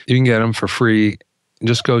 actually. You can get them for free.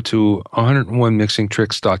 Just go to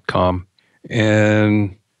 101mixingtricks.com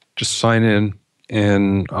and just sign in,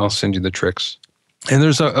 and I'll send you the tricks. And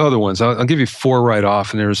there's other ones. I'll give you 4 right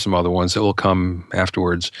off, and there's some other ones that will come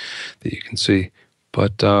afterwards that you can see.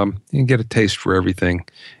 But you can get a taste for everything.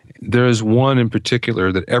 There's one in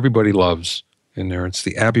particular that everybody loves in there. It's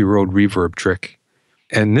the Abbey Road reverb trick.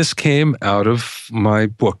 And this came out of my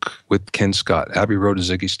book with Ken Scott, Abbey Road to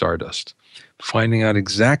Ziggy Stardust, finding out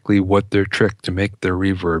exactly what their trick to make their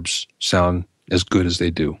reverbs sound as good as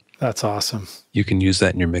they do. That's awesome. You can use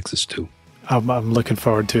that in your mixes too. I'm looking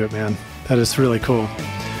forward to it, man. That is really cool.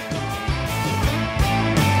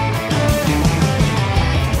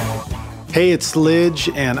 Hey, it's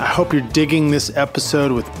Lidge, and I hope you're digging this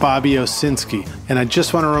episode with Bobby Owsinski. And I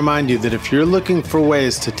just want to remind you that if you're looking for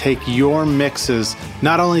ways to take your mixes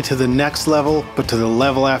not only to the next level, but to the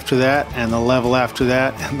level after that, and the level after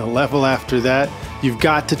that, and the level after that, you've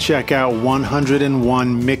got to check out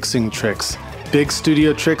 101 Mixing Tricks. Big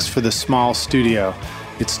studio tricks for the small studio.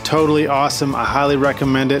 It's totally awesome. I highly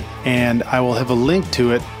recommend it, and I will have a link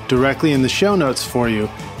to it directly in the show notes for you.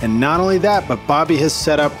 And not only that, but Bobby has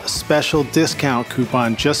set up a special discount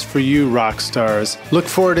coupon just for you rock stars. Look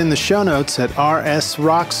for it in the show notes at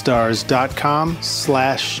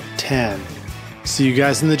rsrockstars.com/10. See you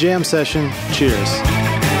guys in the jam session. Cheers.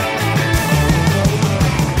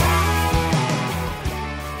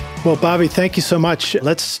 Well, Bobby, thank you so much.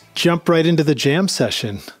 Let's jump right into the jam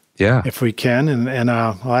session. Yeah. If we can, and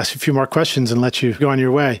I'll ask you a few more questions and let you go on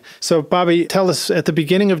your way. So, Bobby, tell us, at the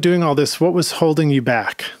beginning of doing all this, what was holding you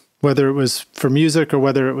back? Whether it was for music or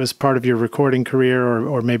whether it was part of your recording career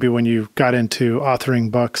or maybe when you got into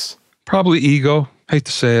authoring books? Probably ego. Hate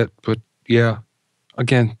to say it, but yeah.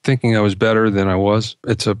 Again, thinking I was better than I was.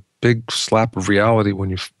 It's a big slap of reality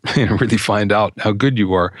when you really find out how good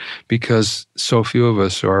you are, because so few of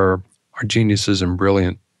us are geniuses and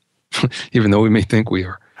brilliant, even though we may think we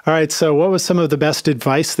are. All right, so what was some of the best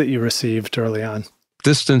advice that you received early on?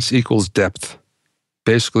 Distance equals depth.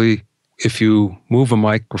 Basically, if you move a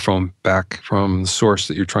microphone back from the source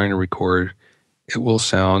that you're trying to record, it will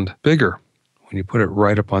sound bigger. When you put it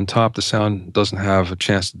right up on top, the sound doesn't have a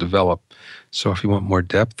chance to develop. So if you want more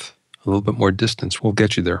depth, a little bit more distance will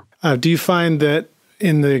get you there. Do you find that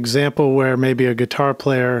in the example where maybe a guitar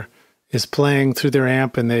player is playing through their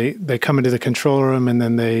amp and they come into the control room and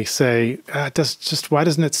then they say, why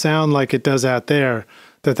doesn't it sound like it does out there?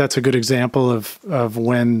 That's a good example of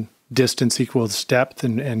when distance equals depth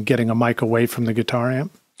and getting a mic away from the guitar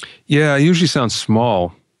amp? Yeah, it usually sounds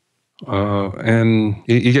small. And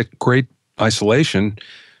you get great isolation,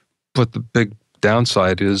 but the big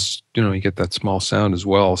downside is, you get that small sound as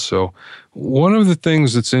well. So one of the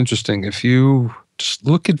things that's interesting, if you just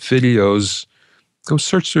look at videos, go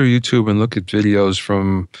search through YouTube and look at videos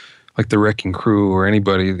from like the Wrecking Crew or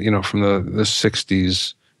anybody, from the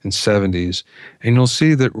 60s and 70s, and you'll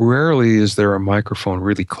see that rarely is there a microphone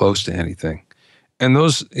really close to anything. And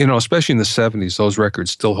those, especially in the 70s, those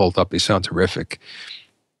records still hold up. They sound terrific.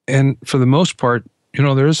 And for the most part,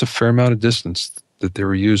 there is a fair amount of distance that they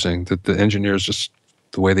were using, that the engineers just,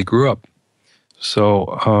 the way they grew up.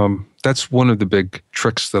 So that's one of the big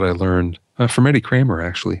tricks that I learned from Eddie Kramer,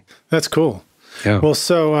 actually. That's cool. Yeah. Well,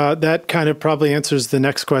 so that kind of probably answers the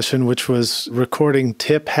next question, which was recording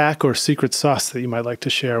tip, hack, or secret sauce that you might like to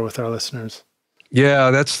share with our listeners.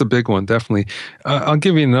 Yeah, that's the big one, definitely. I'll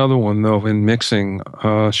give you another one, though. In mixing,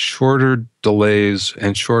 shorter delays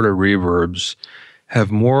and shorter reverbs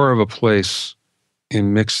have more of a place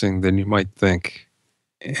in mixing than you might think.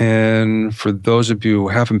 And for those of you who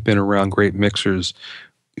haven't been around great mixers,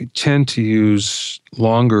 you tend to use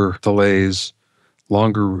longer delays,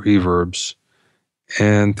 longer reverbs,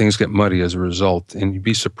 and things get muddy as a result. And you'd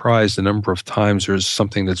be surprised the number of times there's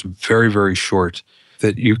something that's very, very short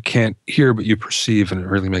that you can't hear, but you perceive, and it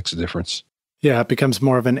really makes a difference. Yeah, it becomes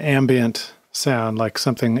more of an ambient sound, like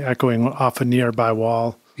something echoing off a nearby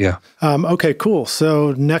wall. Yeah. Okay, cool.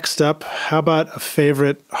 So next up, how about a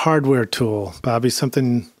favorite hardware tool, Bobby?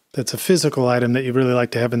 Something that's a physical item that you really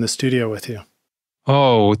like to have in the studio with you.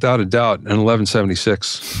 Oh, without a doubt, an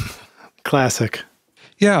 1176. Classic.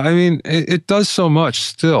 Yeah, I mean, it does so much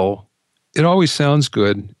still. It always sounds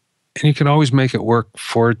good, and you can always make it work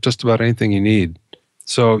for just about anything you need.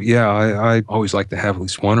 So, yeah, I always like to have at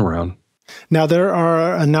least one around. Now, there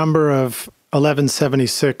are a number of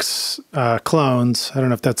 1176 clones. I don't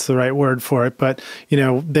know if that's the right word for it, but,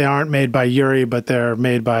 they aren't made by Uri, but they're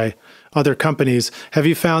made by other companies. Have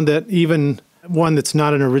you found that even one that's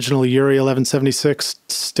not an original Uri 1176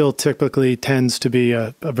 still typically tends to be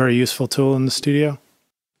a very useful tool in the studio?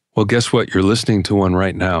 Well, guess what? You're listening to one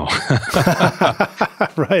right now.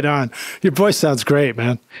 Right on. Your voice sounds great,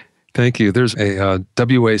 man. Thank you. There's a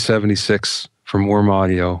WA76 from Warm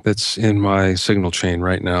Audio that's in my signal chain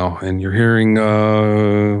right now, and you're hearing,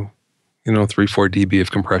 3-4 dB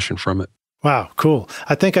of compression from it. Wow, cool.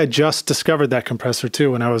 I think I just discovered that compressor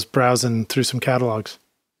too when I was browsing through some catalogs.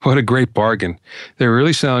 What a great bargain. They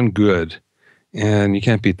really sound good, and you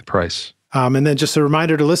can't beat the price. And then just a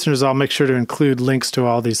reminder to listeners, I'll make sure to include links to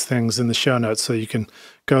all these things in the show notes so you can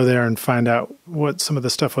go there and find out what some of the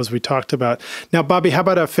stuff was we talked about. Now, Bobby, how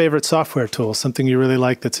about a favorite software tool, something you really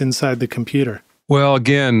like that's inside the computer? Well,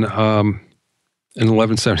 again, an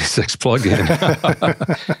 1176 plugin.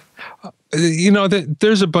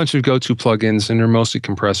 There's a bunch of go-to plugins, and they're mostly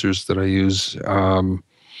compressors that I use. And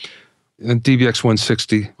DBX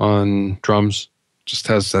 160 on drums just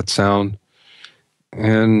has that sound.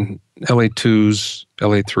 And LA2s,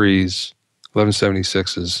 LA3s,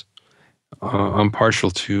 1176s. I'm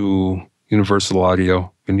partial to Universal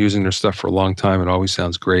Audio. Been using their stuff for a long time. It always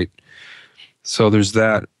sounds great. So there's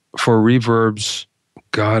that. For reverbs,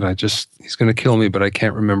 God, he's going to kill me, but I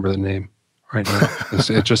can't remember the name right now.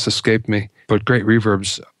 It just escaped me. But great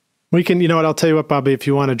reverbs. We can, I'll tell you what, Bobby, if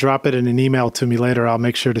you want to drop it in an email to me later, I'll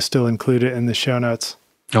make sure to still include it in the show notes.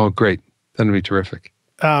 Oh, great. That'd be terrific.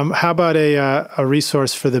 How about a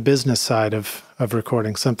resource for the business side of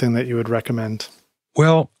recording, something that you would recommend?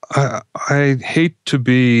 Well, I hate to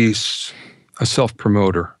be a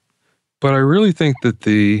self-promoter, but I really think that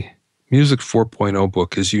the Music 4.0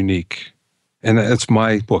 book is unique. And it's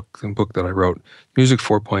my book, the book that I wrote, Music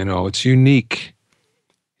 4.0. It's unique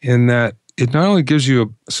in that it not only gives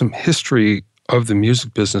you some history of the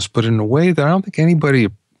music business, but in a way that I don't think anybody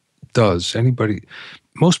does.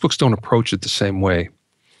 Most books don't approach it the same way.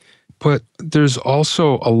 But there's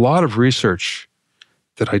also a lot of research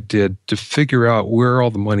that I did to figure out where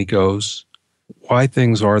all the money goes, why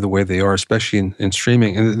things are the way they are, especially in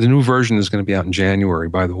streaming. And the new version is going to be out in January,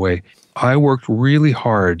 by the way. I worked really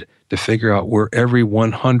hard to figure out where every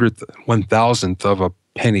 1,000th of a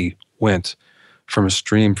penny went from a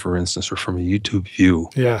stream, for instance, or from a YouTube view.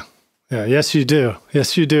 Yeah. Yes, you do.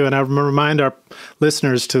 And I remind our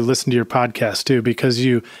listeners to listen to your podcast too, because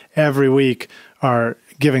you every week are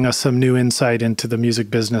giving us some new insight into the music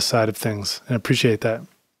business side of things. I appreciate that.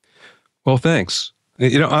 Well, thanks.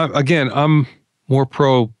 I'm more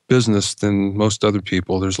pro-business than most other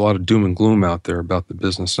people. There's a lot of doom and gloom out there about the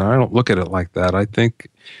business, and I don't look at it like that. I think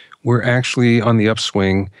we're actually on the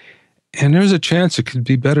upswing, and there's a chance it could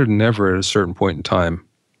be better than ever at a certain point in time.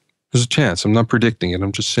 There's a chance. I'm not predicting it.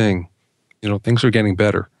 I'm just saying, things are getting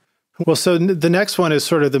better. Well, so the next one is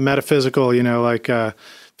sort of the metaphysical,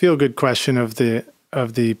 feel-good question of the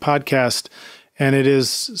podcast. And it is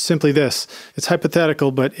simply this. It's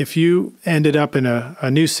hypothetical, but if you ended up in a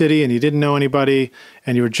new city and you didn't know anybody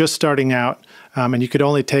and you were just starting out and you could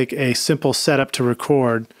only take a simple setup to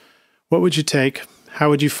record, what would you take? How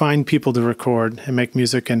would you find people to record and make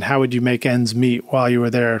music? And how would you make ends meet while you were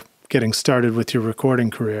there getting started with your recording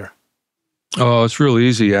career? Oh, it's real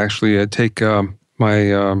easy, actually. I'd take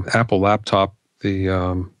my Apple laptop, the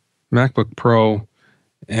MacBook Pro,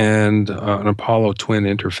 and an Apollo Twin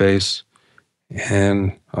interface.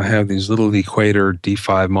 And I have these little Equator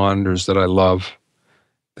D5 monitors that I love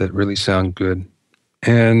that really sound good.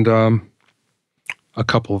 And a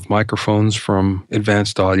couple of microphones from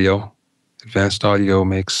Advanced Audio. Advanced Audio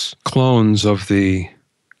makes clones of the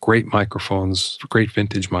great microphones, great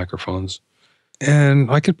vintage microphones. And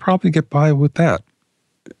I could probably get by with that.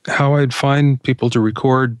 How I'd find people to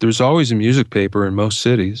record, there's always a music paper in most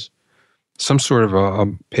cities, some sort of a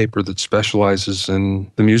paper that specializes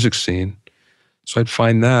in the music scene. So I'd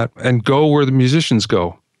find that and go where the musicians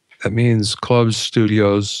go. That means clubs,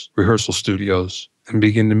 studios, rehearsal studios, and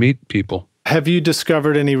begin to meet people. Have you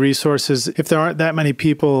discovered any resources? If there aren't that many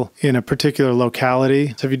people in a particular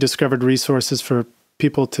locality, have you discovered resources for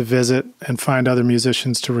people to visit and find other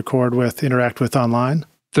musicians to record with, interact with online?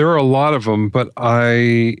 There are a lot of them, but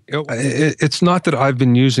it's not that I've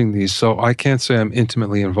been using these, so I can't say I'm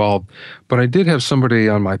intimately involved. But I did have somebody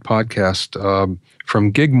on my podcast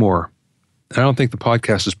from Gigmore. I don't think the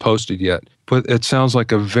podcast is posted yet, but it sounds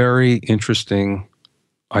like a very interesting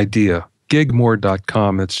idea.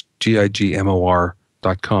 Gigmore.com, it's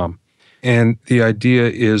GIGMOR.com. And the idea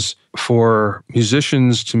is for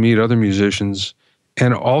musicians to meet other musicians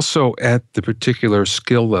and also at the particular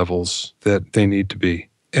skill levels that they need to be.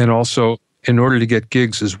 And also, in order to get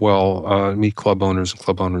gigs as well, meet club owners and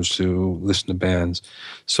club owners to listen to bands.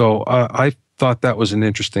 So I thought that was an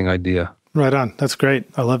interesting idea. Right on. That's great.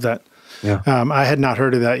 I love that. Yeah. I had not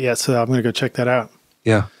heard of that yet, so I'm going to go check that out.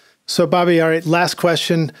 Yeah. So, Bobby, all right, last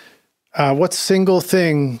question. What single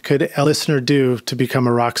thing could a listener do to become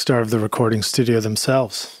a rock star of the recording studio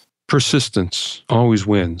themselves? Persistence always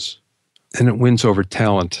wins, and it wins over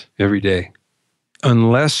talent every day.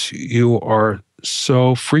 Unless you are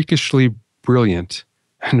so freakishly brilliant,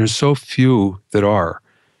 and there's so few that are,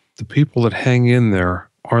 the people that hang in there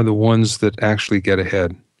are the ones that actually get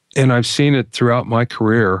ahead. And I've seen it throughout my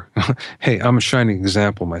career. Hey, I'm a shining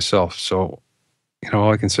example myself, so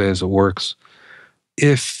all I can say is it works.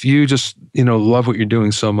 If you just love what you're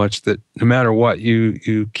doing so much that no matter what,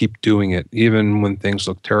 you keep doing it, even when things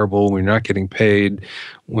look terrible, when you're not getting paid,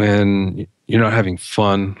 when you're not having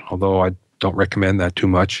fun, although I don't recommend that too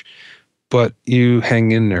much, but you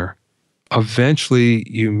hang in there. eventually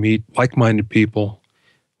you meet like-minded people,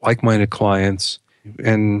 like-minded clients,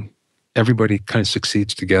 and everybody kind of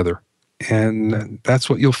succeeds together. And that's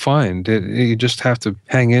what you'll find. You just have to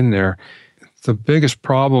hang in there. The biggest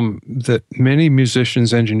problem that many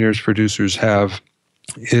musicians, engineers, producers have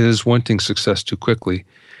is wanting success too quickly,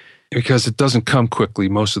 because it doesn't come quickly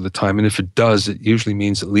most of the time. And if it does, it usually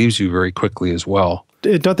means it leaves you very quickly as well.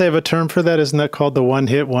 Don't they have a term for that? Isn't that called the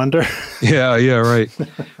one-hit wonder? Yeah, right.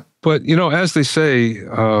 But, as they say,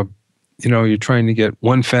 you're trying to get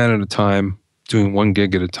one fan at a time, doing one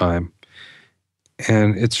gig at a time.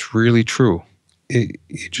 And it's really true. You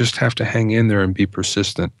just have to hang in there and be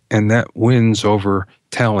persistent. And that wins over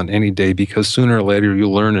talent any day, because sooner or later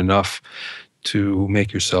you'll learn enough to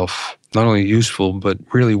make yourself not only useful, but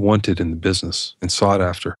really wanted in the business and sought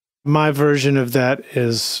after. My version of that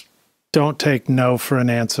is don't take no for an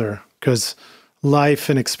answer, because life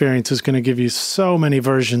and experience is going to give you so many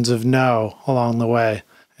versions of no along the way.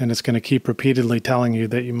 And it's going to keep repeatedly telling you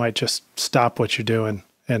that you might just stop what you're doing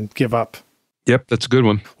and give up. Yep, that's a good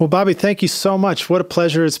one. Well, Bobby, thank you so much. What a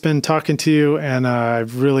pleasure it's been talking to you, and I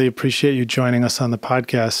really appreciate you joining us on the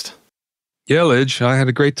podcast. Yeah, Lidge, I had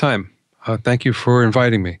a great time. Thank you for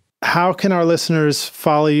inviting me. How can our listeners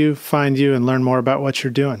follow you, find you, and learn more about what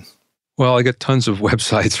you're doing? Well, I got tons of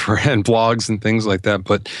websites and blogs and things like that,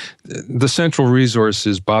 but the central resource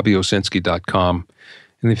is bobbyowsinski.com.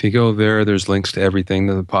 And if you go there, there's links to everything,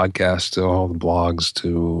 to the podcast, to all the blogs,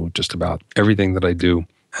 to just about everything that I do.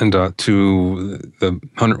 And to the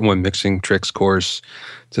 101 Mixing Tricks course,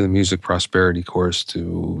 to the Music Prosperity course,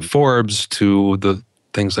 to Forbes, to the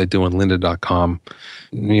things I do on lynda.com.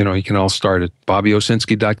 You can all start at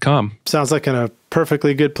bobbyowsinski.com. Sounds like a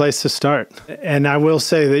perfectly good place to start. And I will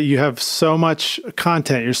say that you have so much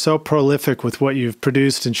content. You're so prolific with what you've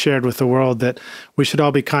produced and shared with the world that we should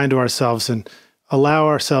all be kind to ourselves and allow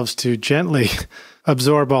ourselves to gently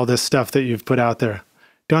absorb all this stuff that you've put out there.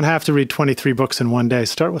 Don't have to read 23 books in one day.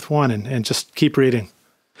 Start with one and just keep reading.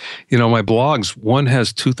 My blogs, one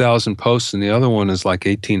has 2,000 posts and the other one is like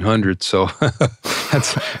 1,800. So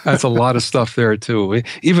that's a lot of stuff there too.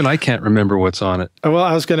 Even I can't remember what's on it. Well,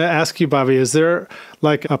 I was going to ask you, Bobby, is there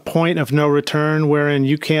like a point of no return wherein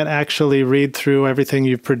you can't actually read through everything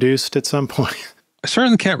you've produced at some point? I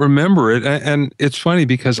certainly can't remember it. And it's funny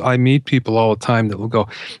because I meet people all the time that will go,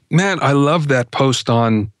 man, I love that post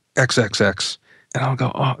on XXX. And I'll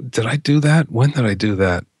go, oh, did I do that? When did I do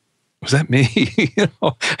that? Was that me?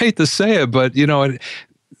 I hate to say it, but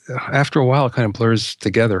after a while, it kind of blurs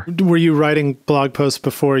together. Were you writing blog posts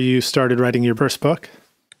before you started writing your first book?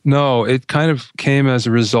 No, it kind of came as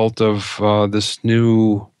a result of this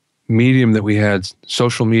new medium that we had,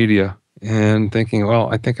 social media, and thinking, well,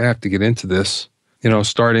 I think I have to get into this.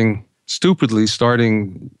 Starting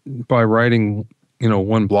by writing,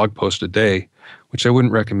 one blog post a day, which I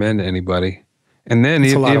wouldn't recommend to anybody. And then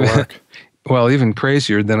it's a lot of work. Well, even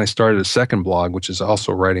crazier, then I started a second blog, which is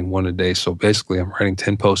also writing one a day. So basically, I'm writing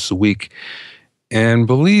 10 posts a week. And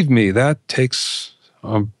believe me, that takes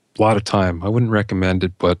a lot of time. I wouldn't recommend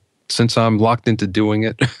it, but since I'm locked into doing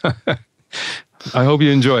it, I hope you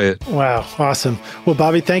enjoy it. Wow, awesome. Well,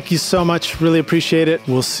 Bobby, thank you so much. Really appreciate it.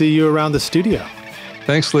 We'll see you around the studio.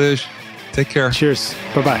 Thanks, Liz. Take care. Cheers.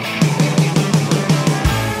 Bye-bye.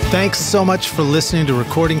 Thanks so much for listening to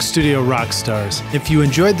Recording Studio Rockstars. If you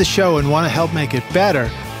enjoyed the show and want to help make it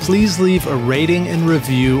better, please leave a rating and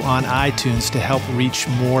review on iTunes to help reach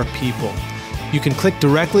more people. You can click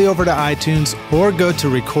directly over to iTunes or go to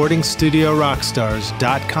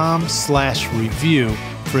recordingstudiorockstars.com/review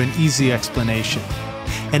for an easy explanation.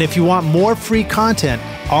 And if you want more free content,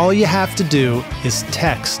 all you have to do is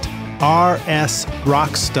text RS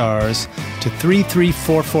Rockstars to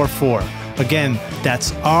 33444. Again,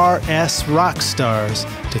 that's RS Rockstars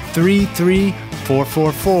to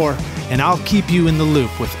 33444, and I'll keep you in the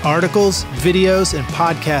loop with articles, videos, and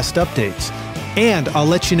podcast updates. And I'll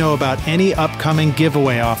let you know about any upcoming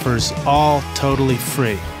giveaway offers, all totally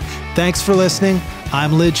free. Thanks for listening.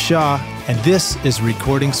 I'm Lid Shaw, and this is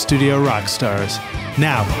Recording Studio Rockstars.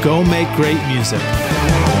 Now, go make great music.